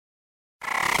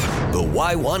The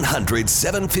Y100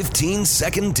 715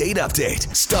 second date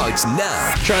update starts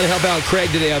now. Trying to help out Craig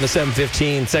today on the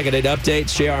 715 second date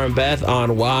updates. JR and Beth on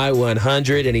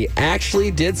Y100, and he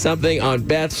actually did something on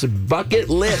Beth's bucket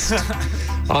list.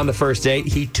 On the first date,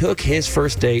 he took his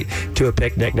first date to a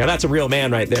picnic. Now, that's a real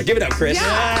man right there. Give it up, Chris.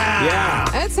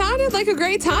 Yeah. It sounded like a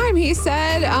great time. He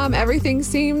said everything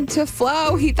seemed to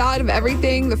flow. He thought of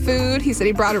everything, the food. He said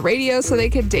he brought a radio so they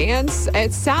could dance.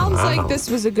 It sounds like this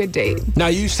was a good date. Now,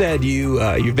 you said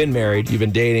you've been married. You've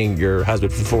been dating your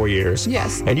husband for 4 years.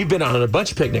 Yes. And you've been on a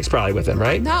bunch of picnics probably with him,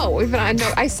 right? No,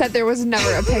 I said there was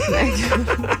never a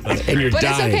picnic. And you're but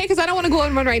dying. It's okay because I don't want to go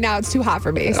on one right now. It's too hot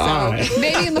for me. So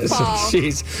maybe in the fall.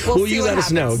 Will you let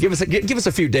us know? Give us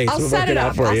a few dates. I'll set it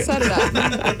up. For you. I'll set it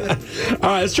up. All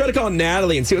right, let's try to call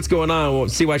Natalie and see what's going on. We'll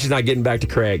see why she's not getting back to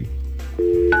Craig.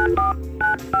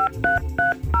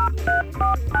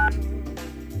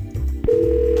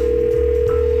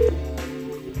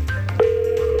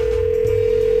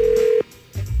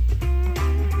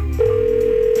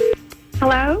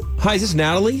 Hello? Hi, is this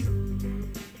Natalie?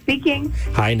 Speaking.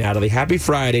 Hi, Natalie. Happy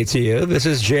Friday to you. This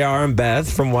is JR and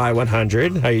Beth from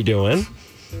Y100. How you doing?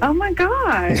 Oh, my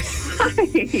God.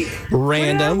 Hi.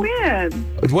 Random. What did I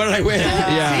win? What did I win?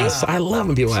 Yes. I love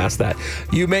when people ask that.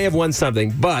 You may have won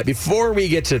something, but before we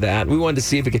get to that, we wanted to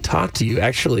see if we could talk to you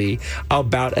actually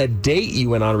about a date you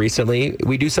went on recently.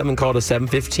 We do something called a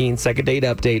 715 second date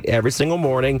update every single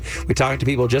morning. We talk to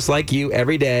people just like you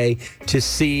every day to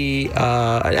see,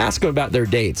 ask them about their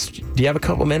dates. Do you have a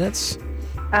couple minutes?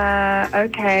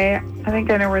 Okay. I think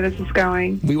I know where this is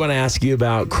going. We want to ask you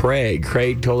about Craig.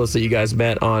 Craig told us that you guys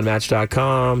met on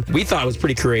Match.com. We thought it was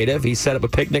pretty creative. He set up a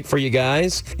picnic for you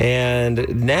guys, and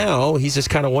now he's just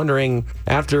kind of wondering,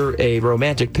 after a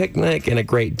romantic picnic and a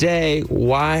great day,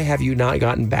 why have you not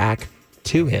gotten back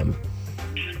to him?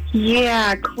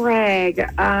 Yeah, Craig.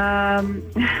 Yeah,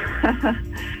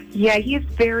 he's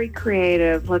very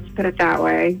creative. Let's put it that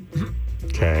way.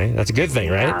 Okay, that's a good thing,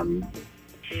 right?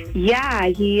 Yeah,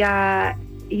 he,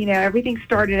 everything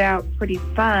started out pretty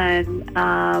fun.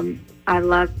 I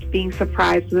loved being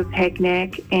surprised with a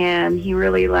picnic, and he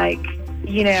really,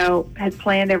 had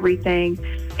planned everything.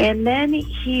 And then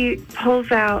he pulls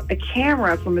out a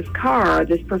camera from his car,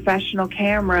 this professional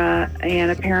camera, and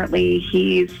apparently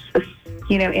he's a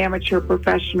amateur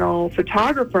professional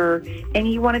photographer, and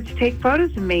he wanted to take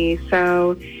photos of me.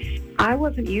 So I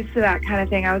wasn't used to that kind of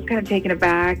thing. I was kind of taken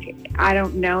aback. I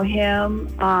don't know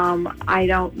him. I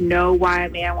don't know why a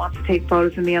man wants to take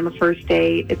photos of me on the first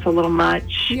date. It's a little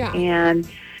much. Yeah. And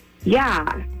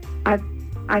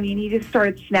he just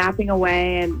started snapping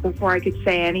away, and before I could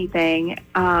say anything,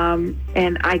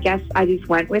 and I guess I just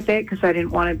went with it because I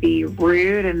didn't want to be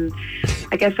rude, and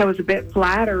I guess I was a bit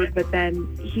flattered, but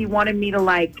then he wanted me to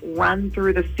run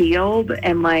through the field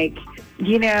and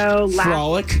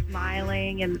frolic,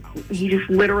 smiling, and he just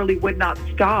literally would not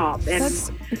stop. And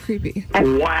that's creepy.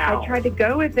 Wow. I tried to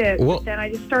go with it, but then I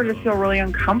just started to feel really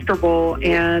uncomfortable,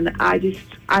 and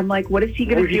I'm like, what is he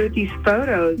going to do with these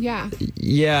photos? Yeah.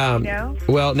 Yeah. You know?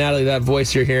 Well, Natalie, that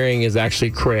voice you're hearing is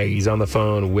actually Craig. He's on the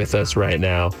phone with us right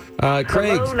now.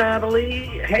 Craig. Hello, Natalie.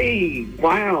 Hey,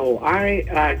 wow.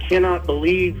 I cannot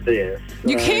believe this.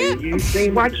 You can't?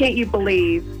 Why can't you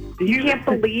believe? You can't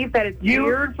believe that it's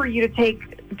weird for you to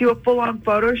do a full-on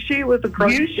photo shoot with a girl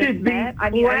you should be met?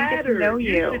 I mean, I didn't get to know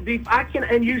you.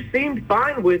 And you seemed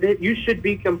fine with it. You should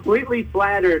be completely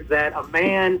flattered that a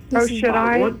man wants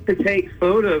to take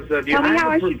photos of you. Tell me how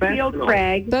I should feel,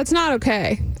 Craig. That's not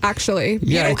okay, actually.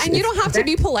 Yeah, you don't have to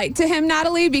be polite to him,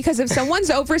 Natalie, because if someone's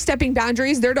overstepping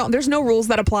boundaries, there's no rules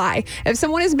that apply. If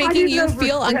someone is making you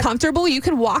feel uncomfortable, you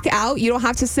can walk out. You don't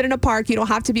have to sit in a park. You don't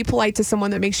have to be polite to someone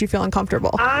that makes you feel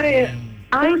uncomfortable.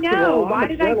 I know. Why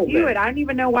did I do it? I don't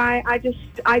even know why. I just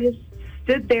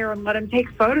stood there and let him take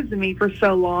photos of me for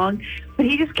so long, but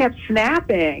he just kept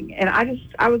snapping, and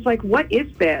I was like, what is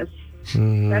this?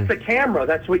 That's a camera.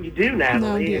 That's what you do,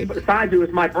 Natalie. No, besides, it was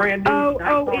my brand new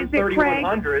is it, Craig?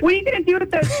 What are you going to do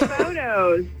with those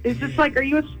photos? Is this are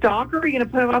you a stalker? Are you going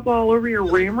to put them up all over your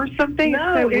room or something?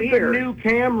 No, it's a new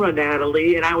camera,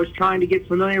 Natalie, and I was trying to get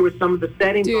familiar with some of the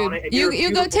settings on it. And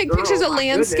you go take pictures of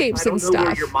landscapes and stuff. I don't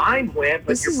know where your mind went,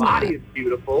 but your body is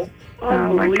beautiful.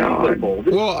 Oh, my God.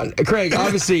 Well, Craig,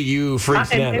 obviously you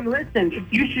freaked out. And listen,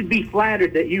 you should be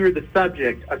flattered that you are the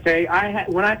subject, okay?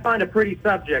 When I find a pretty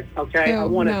subject, okay, I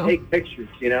want to take pictures,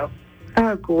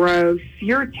 Oh, gross.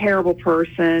 You're a terrible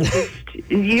person.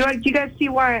 You guys see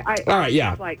why I All right,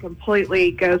 yeah. like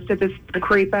completely ghosted this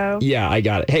creepo? Yeah, I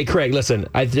got it. Hey, Craig, listen,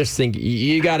 I just think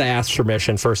you got to ask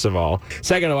permission, first of all.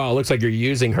 Second of all, it looks like you're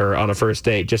using her on a first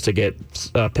date just to get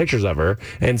pictures of her.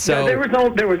 And so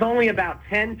there was only about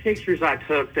 10 pictures I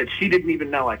took that she didn't even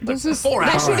know I took.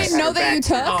 That she didn't know that you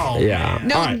took? Oh. Yeah.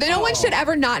 No one should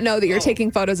ever not know that you're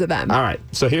taking photos of them. All right,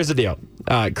 so here's the deal.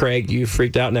 Craig, you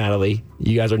freaked out Natalie.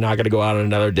 You guys are not going to go out on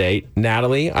another date.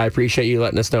 Natalie, I appreciate you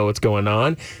letting us know what's going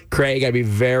on. Craig, I'd be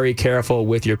very careful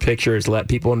with your pictures. Let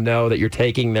people know that you're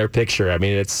taking their picture. I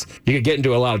mean, you could get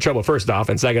into a lot of trouble, first off.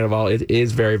 And second of all, it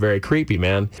is very, very creepy,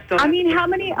 man. I mean, how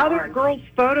many other girls'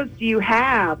 photos do you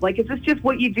have? Like, is this just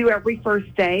what you do every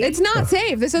first date? It's not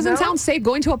safe. This doesn't sound safe.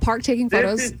 Going to a park taking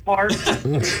photos. This is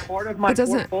part of my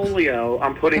portfolio.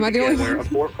 I'm putting together a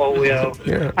portfolio.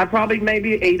 Yeah. I probably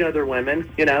maybe 8 other women,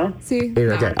 you know? See?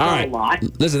 Okay. All right. A lot.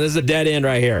 Listen, this is a dead end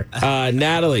right here.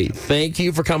 Natalie, thank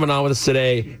you for coming on with us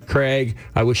today. Craig,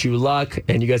 I wish you luck,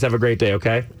 and you guys have a great day,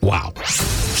 okay? Wow.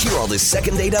 Hear all the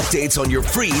second date updates on your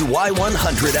free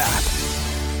Y100 app.